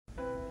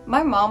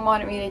My mom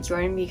wanted me to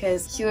join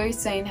because she was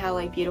saying how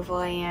like beautiful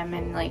I am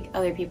and like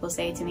other people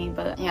say it to me,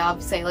 but yeah, I'll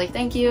say like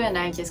thank you and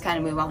I just kind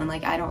of move on,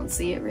 like I don't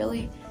see it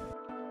really.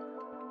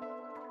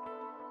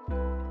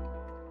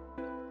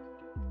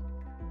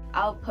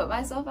 I'll put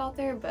myself out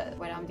there, but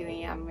when I'm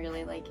doing it, I'm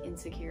really like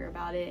insecure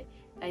about it.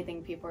 I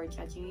think people are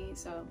judging me,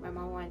 so my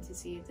mom wanted to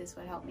see if this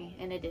would help me,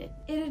 and it did.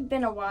 It had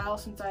been a while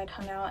since I'd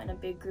hung out in a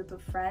big group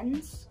of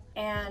friends,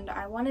 and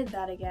I wanted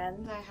that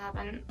again. I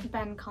haven't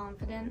been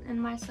confident in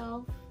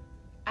myself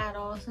at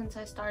all since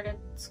I started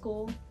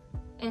school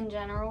in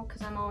general,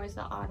 because I'm always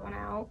the odd one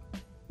out.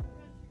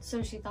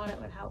 So she thought it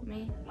would help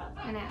me,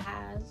 and it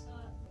has.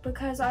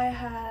 Because I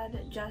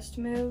had just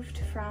moved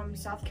from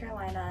South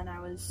Carolina and I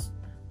was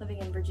living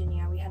in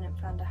Virginia. We hadn't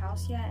found a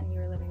house yet, and we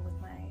were living with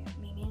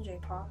Mimi and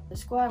J-Pa. The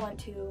school I went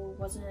to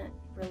wasn't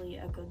really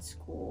a good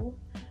school.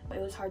 It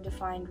was hard to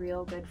find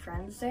real good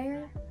friends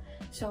there.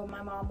 So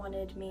my mom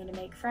wanted me to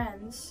make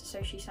friends,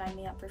 so she signed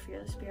me up for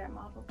Fearless Spirit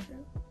Model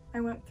Crew. I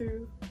went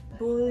through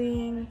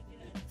bullying,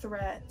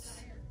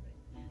 threats,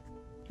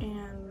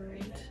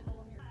 and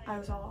I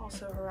was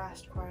also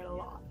harassed quite a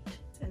lot,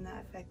 and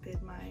that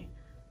affected my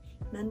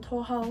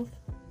mental health.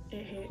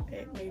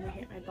 It made me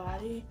hate my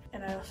body,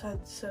 and I also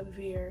had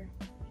severe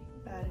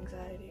bad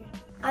anxiety.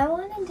 I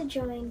wanted to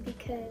join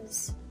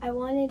because I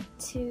wanted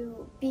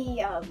to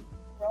be a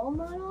role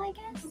model, I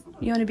guess.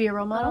 You want to be a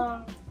role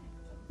model?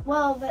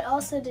 Well, but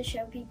also to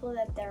show people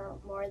that they're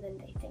more than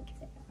they think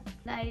they are.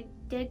 I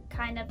did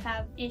kind of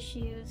have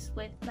issues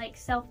with like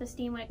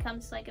self-esteem when it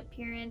comes to like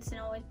appearance and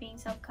always being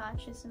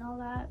self-conscious and all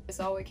that. I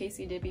saw what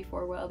Casey did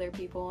before with other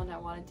people and I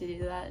wanted to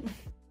do that.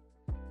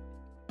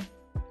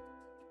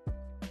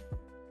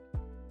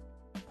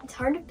 It's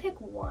hard to pick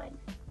one.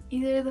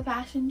 Either the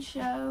fashion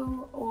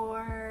show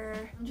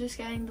or just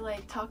getting to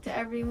like talk to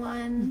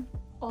everyone.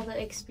 All the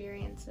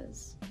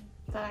experiences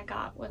that I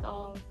got with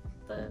all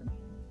the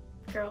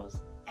girls.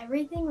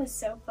 Everything was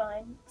so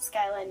fun.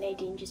 Skyla and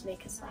Nadine just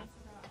make us laugh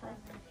all the time.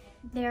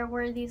 There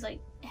were these like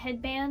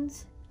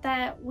headbands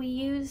that we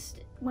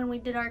used when we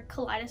did our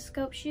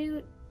kaleidoscope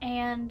shoot,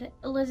 and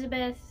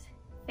Elizabeth,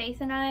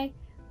 Faith, and I,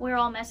 we were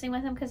all messing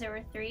with them because there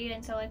were 3,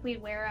 and so like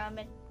we'd wear them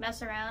and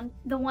mess around.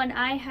 The one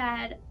I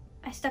had,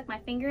 I stuck my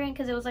finger in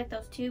because it was like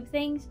those tube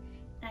things,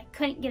 and I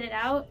couldn't get it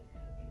out,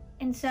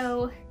 and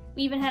so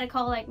we even had to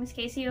call like Miss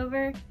Casey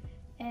over,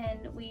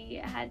 and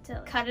we had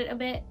to cut it a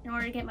bit in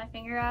order to get my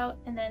finger out,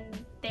 and then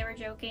they were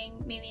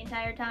joking me the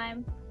entire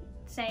time,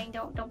 saying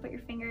don't put your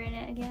finger in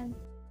it again.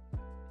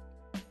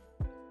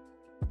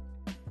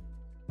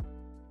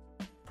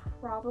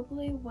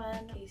 Probably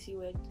when Casey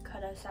would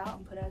cut us out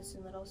and put us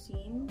in little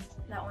scenes.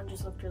 That one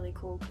just looked really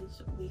cool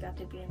because we got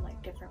to be in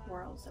like different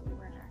worlds that we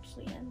weren't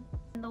actually in.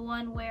 And the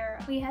one where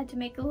we had to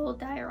make a little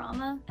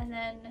diorama, and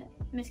then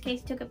Miss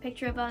Casey took a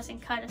picture of us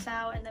and cut us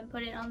out and then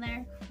put it on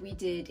there. We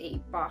did a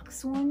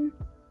box one,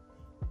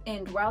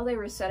 and while they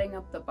were setting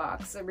up the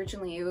box,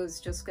 originally it was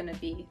just going to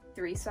be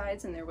 3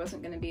 sides and there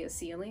wasn't going to be a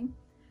ceiling,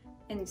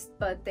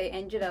 but they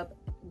ended up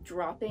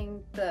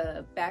dropping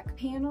the back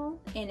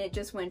panel and it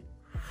just went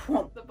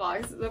the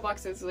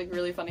box is like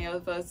really funny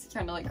of us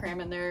trying to like cram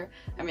in there.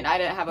 I mean, I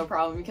didn't have a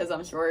problem because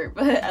I'm short,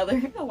 but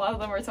a lot of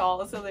them are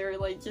tall, so they were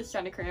like just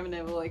trying to cram and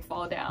it would like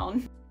fall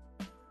down.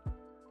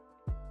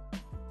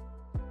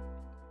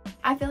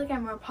 I feel like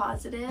I'm more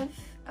positive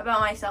about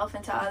myself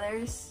and to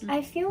others.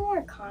 I feel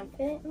more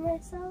confident in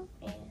myself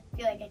and I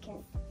feel like I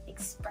can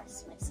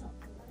express myself.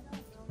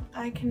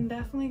 I can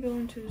definitely go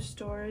into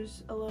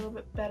stores a little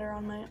bit better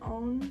on my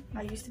own.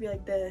 I used to be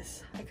like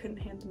this. I couldn't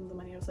hand them the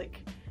money. I was like,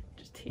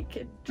 just take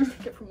it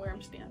from where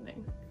I'm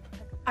standing.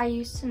 I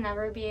used to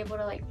never be able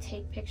to like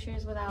take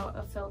pictures without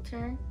a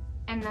filter,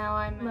 and now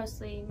I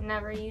mostly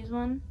never use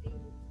one,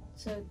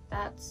 so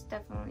that's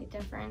definitely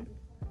different.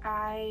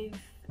 I've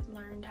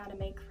learned how to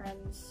make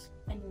friends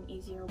in an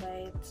easier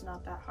way. It's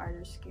not that hard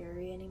or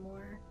scary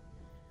anymore.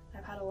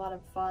 I've had a lot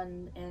of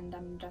fun, and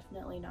I'm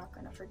definitely not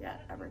going to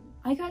forget ever.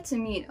 I got to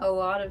meet a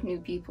lot of new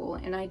people,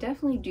 and I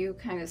definitely do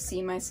kind of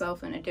see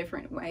myself in a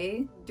different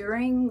way.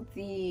 During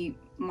the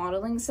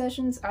modeling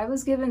sessions, I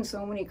was given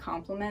so many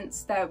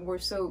compliments that were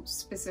so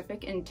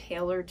specific and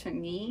tailored to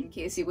me. In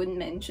case you wouldn't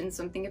mention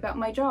something about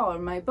my jaw or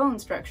my bone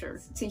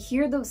structure. To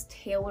hear those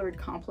tailored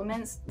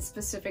compliments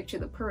specific to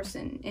the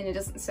person, and it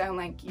doesn't sound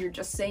like you're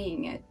just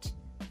saying it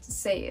to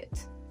say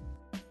it.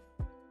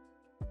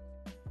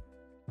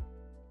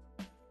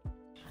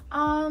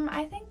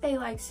 I think they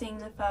like seeing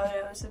the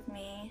photos of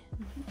me.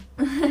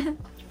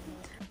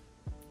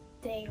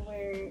 They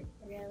were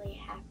really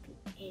happy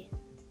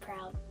and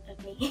proud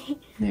of me.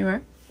 They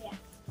were? Yeah.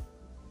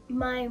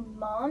 My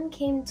mom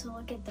came to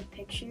look at the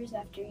pictures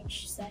after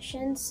each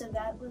session, so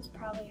that was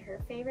probably her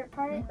favorite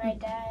part. And my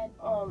dad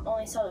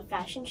only saw the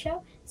fashion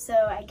show, so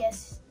I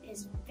guess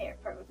his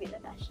favorite part would be the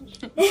fashion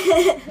show.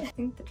 I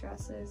think the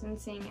dresses and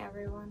seeing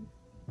everyone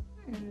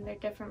and their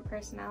different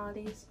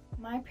personalities.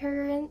 My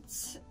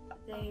parents,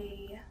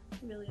 they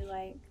really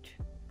liked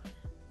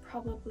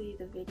probably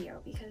the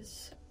video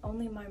because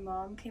Only my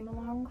mom came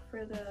along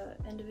for the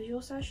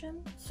individual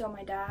session, so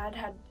my dad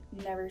had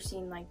never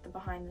seen like the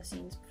behind the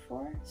scenes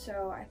before,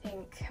 so I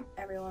think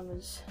everyone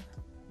was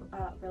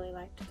really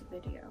liked the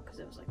video because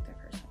it was like their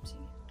first time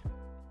seeing it.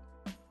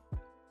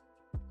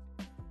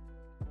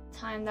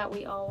 Time that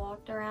we all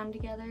walked around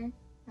together.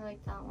 I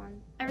like that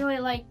one. I really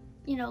like,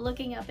 you know,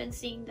 looking up and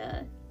seeing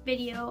the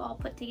video all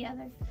put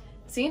together.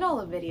 Seeing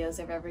all the videos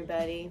of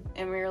everybody,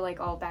 and we were like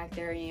all back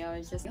there, you know,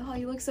 it's just, oh,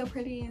 you look so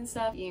pretty and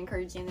stuff. You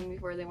encouraging them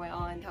before they went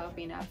on,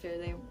 helping after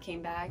they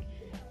came back.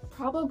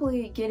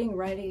 Probably getting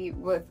ready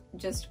with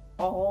just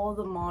all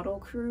the model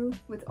crew.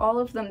 With all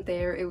of them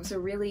there, it was a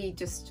really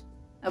just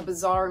a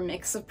bizarre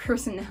mix of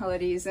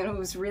personalities, and it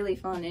was really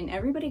fun, and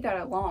everybody got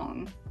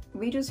along.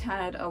 We just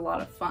had a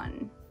lot of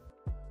fun.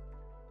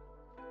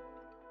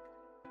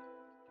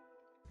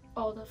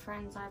 All the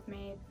friends I've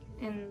made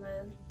in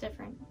the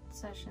different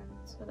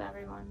sessions with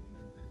everyone.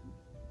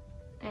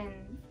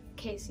 And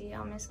Casey,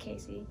 I'll miss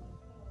Casey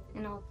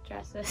in all the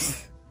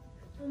dresses.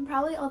 And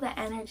probably all the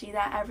energy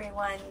that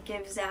everyone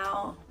gives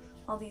out,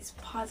 all these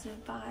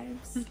positive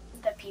vibes.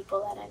 The people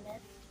that I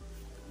met,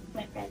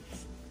 my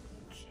friends.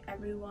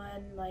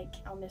 Everyone, like,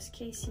 I'll miss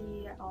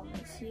Casey, I'll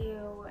miss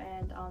you,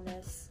 and I'll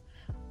miss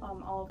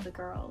all of the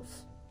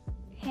girls.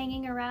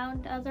 Hanging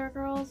around other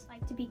girls,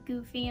 like to be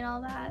goofy and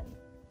all that.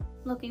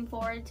 Looking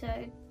forward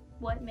to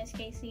what Miss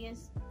Casey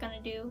is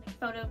gonna do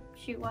photo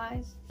shoot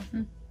wise.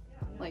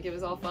 Like, it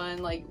was all fun.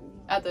 Like,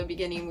 at the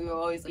beginning we would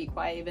always be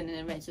quiet, and then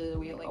eventually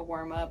we would like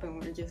warm up and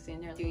we were just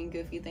in there doing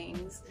goofy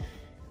things.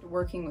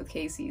 Working with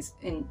Casey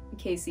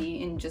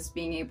and just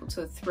being able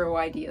to throw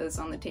ideas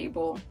on the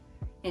table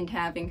and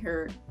having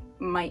her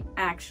might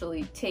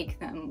actually take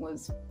them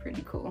was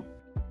pretty cool.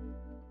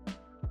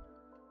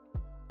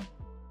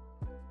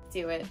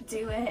 Do it.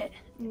 Do it.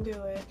 Do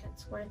it.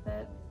 It's worth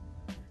it.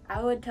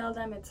 I would tell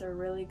them it's a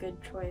really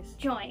good choice.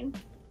 Join.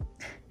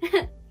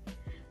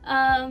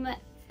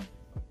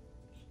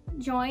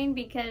 Join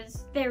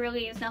because there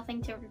really is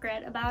nothing to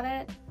regret about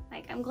it.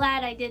 Like, I'm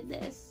glad I did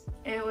this.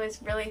 It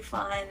was really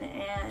fun,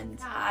 and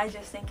I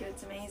just think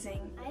it's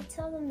amazing. I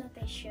tell them that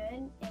they should,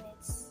 and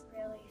it's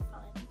really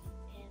fun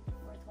and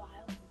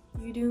worthwhile.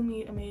 You do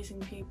meet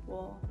amazing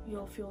people.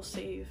 You'll feel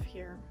safe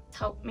here. It's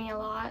helped me a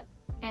lot,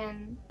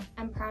 and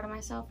I'm proud of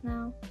myself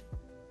now.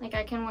 Like,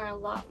 I can wear a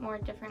lot more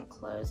different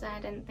clothes that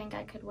I didn't think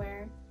I could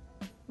wear.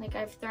 Like,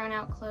 I've thrown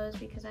out clothes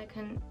because I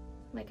couldn't,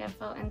 like, I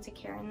felt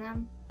insecure in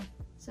them.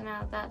 So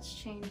now that's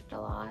changed a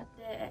lot.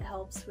 It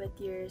helps with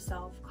your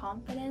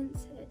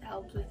self-confidence, it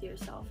helps with your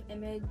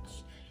self-image,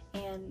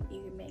 and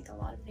you can make a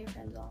lot of new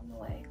friends along the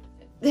way.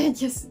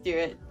 Just do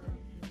it.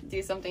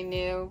 Do something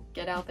new.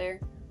 Get out there.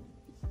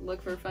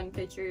 Look for fun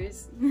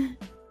pictures.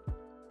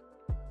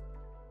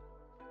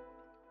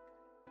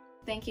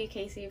 Thank you,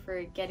 Casey,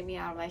 for getting me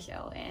out of my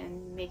shell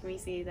and making me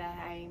see that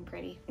I am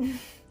pretty.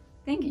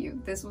 Thank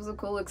you. This was a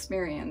cool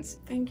experience.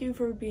 Thank you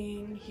for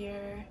being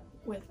here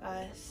with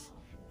us,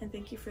 and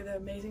thank you for the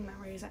amazing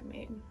memories I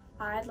made.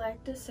 I'd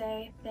like to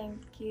say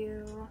thank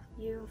you.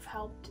 You've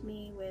helped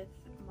me with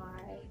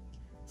my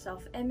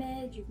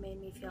self-image, you've made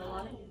me feel a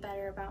lot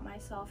better about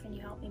myself, and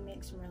you helped me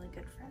make some really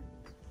good friends.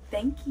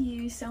 Thank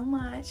you so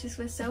much. This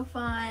was so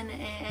fun,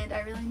 and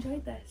I really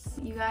enjoyed this.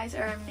 You guys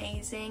are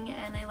amazing,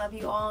 and I love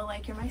you all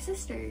like you're my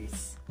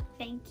sisters.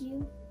 Thank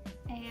you.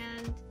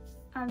 And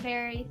I'm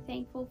very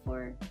thankful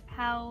for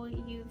how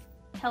you've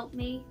helped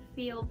me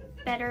feel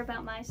better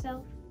about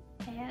myself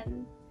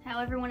and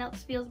how everyone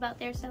else feels about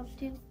their self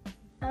too.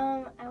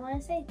 I want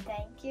to say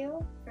thank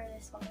you for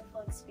this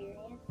wonderful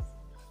experience,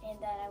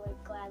 and that I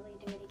would gladly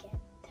do it again.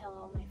 Tell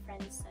all my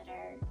friends that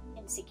are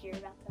insecure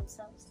about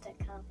themselves to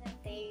come.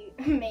 They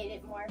made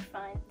it more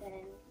fun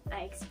than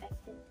I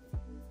expected,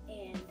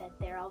 and that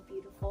they're all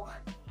beautiful.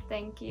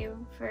 Thank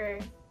you for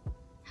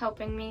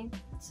helping me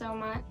so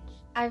much.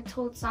 I've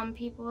told some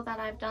people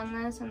that I've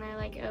done this and they're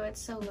like, oh,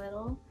 it's so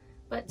little,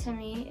 but to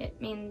me it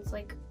means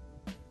like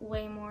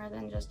way more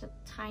than just a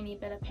tiny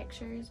bit of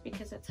pictures,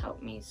 because it's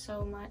helped me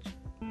so much.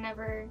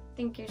 Never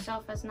think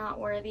yourself as not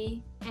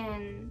worthy,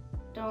 and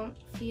don't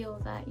feel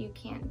that you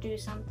can't do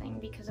something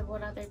because of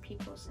what other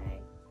people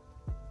say,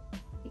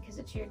 because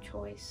it's your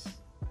choice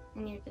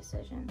and your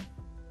decision.